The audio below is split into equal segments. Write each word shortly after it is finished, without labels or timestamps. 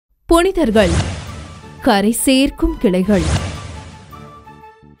புனிதர்கள் கரை சேர்க்கும் கிளைகள்.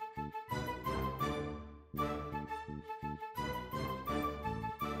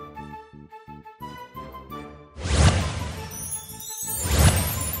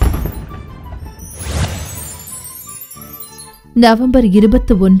 நவம்பர்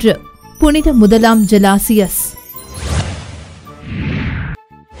 21 புனித முதலாம் ஜெலாசியஸ்.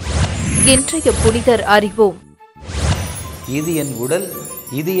 இன்றைய புனிதர் அறிவோம். இது என் உடல்,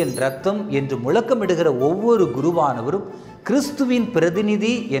 இது என் இரத்தம் என்று முழக்கமிடுகிற ஒவ்வொரு குருவானவரும் கிறிஸ்துவின்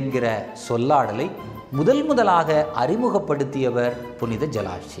பிரதிநிதி என்கிற சொல்லாடலை முதலாக அறிமுகப்படுத்தியவர் புனித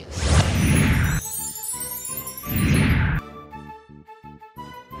ஜெலாசியஸ்.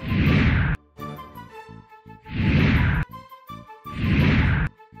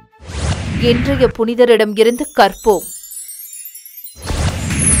 இன்றைய புனிதரிடம் இருந்து கற்போம்.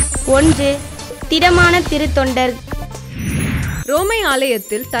 1. திடமான திருத்தொண்டர். ரோமை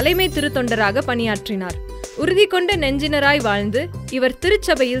ஆலயத்தில் தலைமை திருத்தொண்டராக பணியாற்றினார். உறுதி கொண்ட நெஞ்சினராய் வாழ்ந்து இவர்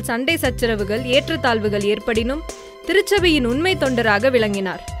திருச்சபையில் சண்டை சச்சரவுகள் ஏற்றத்தாழ்வுகள் ஏற்படினும் திருச்சபையின் உண்மை தொண்டராக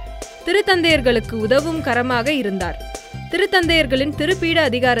விளங்கினார். திருத்தந்தையர்களுக்கு உதவும் கரமாக இருந்தார். திருத்தந்தையர்களின் திருப்பீட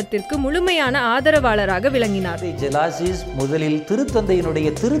அதிகாரத்திற்கு முழுமையான ஆதரவாளராக விளங்கினார். ஜெலாசியஸ் முதலில் திருத்தந்தையினுடைய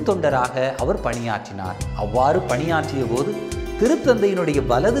திருத்தொண்டராக அவர் பணியாற்றினார். அவ்வாறு பணியாற்றிய போது திருத்தந்தையினுடைய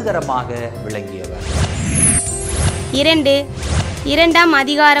வலதுகரமாக விளங்கியவர். 2. இரண்டாம்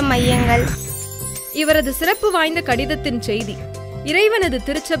அதிகார மையங்கள். இவரது சிறப்பு வாய்ந்த கடிதத்தின் செய்தி இறைவனது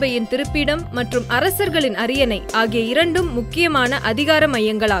திருச்சபையின் திருப்பிடம் மற்றும் அரசர்களின் அரியணை ஆகிய இரண்டும் முக்கியமான அதிகார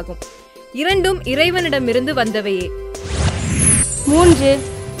மையங்களாகும். இரண்டும் இறைவனிடமிருந்து வந்தவையே. 3.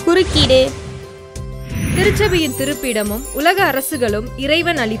 குறுக்கீடு. திருச்சபையின் திருப்பிடமும் உலக அரசுகளும்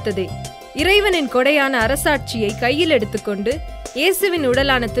இறைவன் அளித்ததே. இறைவனின் கொடையான அரசாட்சியை கையில் எடுத்துக்கொண்டு இயேசுவின்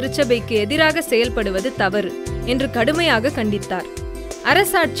உடலான திருச்சபைக்கு எதிராக செயல்படுவது தவறு என்று கடுமையாக கண்டித்தார்.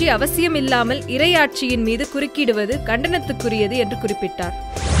 அரசாட்சி அவசியமில்லாமல் இறையாட்சியின் மீது குறுக்கிடுவது கண்டனத்துக்குரியது என்று குறிப்பிட்டார்.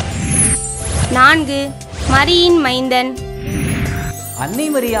 4. மரியின் மைந்தன். அன்னை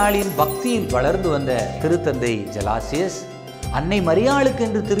மரியாளின் பக்தியில் வளர்ந்து வந்த திருத்தந்தை ஜெலாசியஸ் அன்னை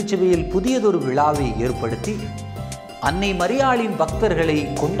மரியாளுக்கென்று திருச்சபையில் புதியதொரு விழாவை ஏற்படுத்தி அன்னை மரியாளின் பக்தர்களை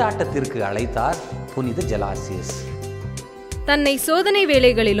கொண்டாட்டத்திற்கு அழைத்தார் புனித ஜெலாசியஸ். தன்னை சோதனை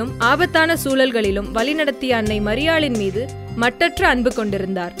வேளைகளிலும் ஆபத்தான சூழல்களிலும் வழிநடத்திய அன்னை மரியாளின் மீது மட்டற்ற அன்பு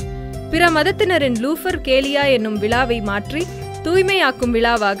கொண்டிருந்தார். பிற மதத்தினரின் லூஃபர் கேலியா என்னும் விழாவை மாற்றி தூய்மையாக்கும்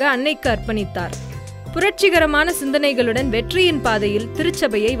விழாவாக அன்னைக்கு அர்ப்பணித்தார். புரட்சிகரமான சிந்தனைகளுடன் வெற்றியின் பாதையில்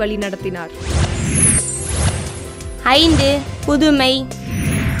திருச்சபையை வழிநடத்தினார். 5. புதுமை.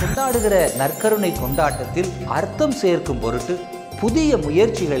 கொண்டாடுகிற நற்கருணை கொண்டாட்டத்தில் அர்த்தம் சேர்க்கும் பொருட்டு புதிய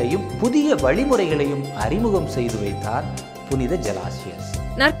முயற்சிகளையும் புதிய வழிமுறைகளையும் அறிமுகம் செய்து வைத்தார் புனித ஜெலாசியஸ்.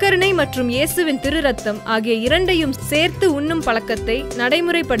 நற்கருணை மற்றும் இயேசுவின் திரு ரத்தம் ஆகிய இரண்டையும் சேர்த்து உண்ணும் பழக்கத்தை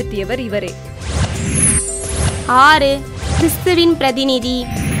நடைமுறைப்படுத்தியவர் இவரே. 6. கிறிஸ்துவின் பிரதிநிதி.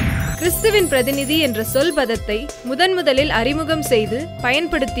 கிறிஸ்துவின் பிரதிநிதி என்ற சொல் பதத்தை முதலில் அறிமுகம் செய்து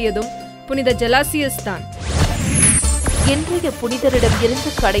பயன்படுத்தியதும் புனித ஜெலாசியஸ் தான். இன்றைய புனிதரிடம்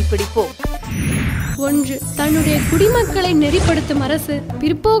இருந்து கடைபிடிப்போம். 1. தன்னுடைய குடிமக்களை நெறிப்படுத்தும் அரசு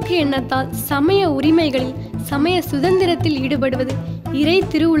பிற்போக்கு எண்ணத்தால் சமய உரிமைகளில் சமய சுதந்திரத்தில் ஈடுபடுவது இறை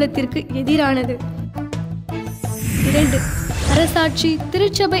திருவுளத்திற்கு எதிரானது. 2. அரசாட்சி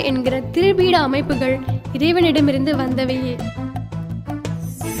திருச்சபை என்கிற திருப்பீட அமைப்புகள் இறைவனிடமிருந்து வந்தவையே.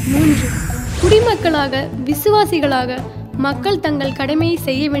 3. குடிமக்களாக விசுவாசிகளாக மக்கள் தங்கள் கடமையை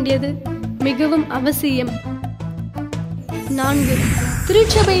செய்ய வேண்டியது மிகவும் அவசியம். 4.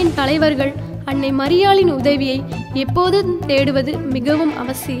 திருச்சபையின் தலைவர்கள் அன்னை மரியாளின் உதவியை எப்போதும் தேடுவது மிகவும்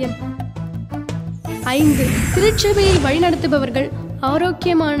அவசியம். 5. திருச்சபையை வழிநடத்துபவர்கள்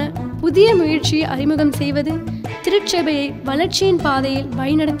ஆரோக்கியமான புதிய முயற்சியை அறிமுகம் செய்வது திருச்சபையை வளர்ச்சியின் பாதையில்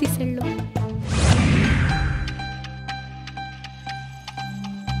வழிநடத்தி செல்லும்.